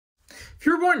If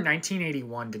you were born 1981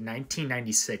 to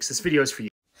 1996, this video is for you.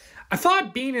 I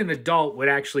thought being an adult would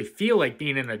actually feel like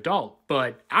being an adult,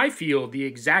 but I feel the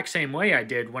exact same way I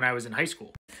did when I was in high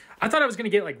school. I thought I was going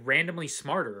to get like randomly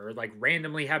smarter or like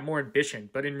randomly have more ambition,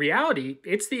 but in reality,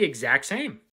 it's the exact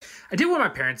same. I did what my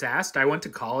parents asked. I went to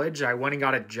college. I went and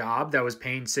got a job that was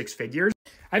paying six figures.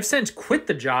 I've since quit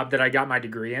the job that I got my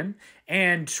degree in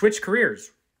and switched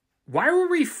careers. Why were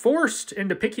we forced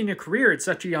into picking a career at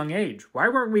such a young age? Why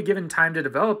weren't we given time to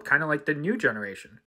develop, kind of like the new generation?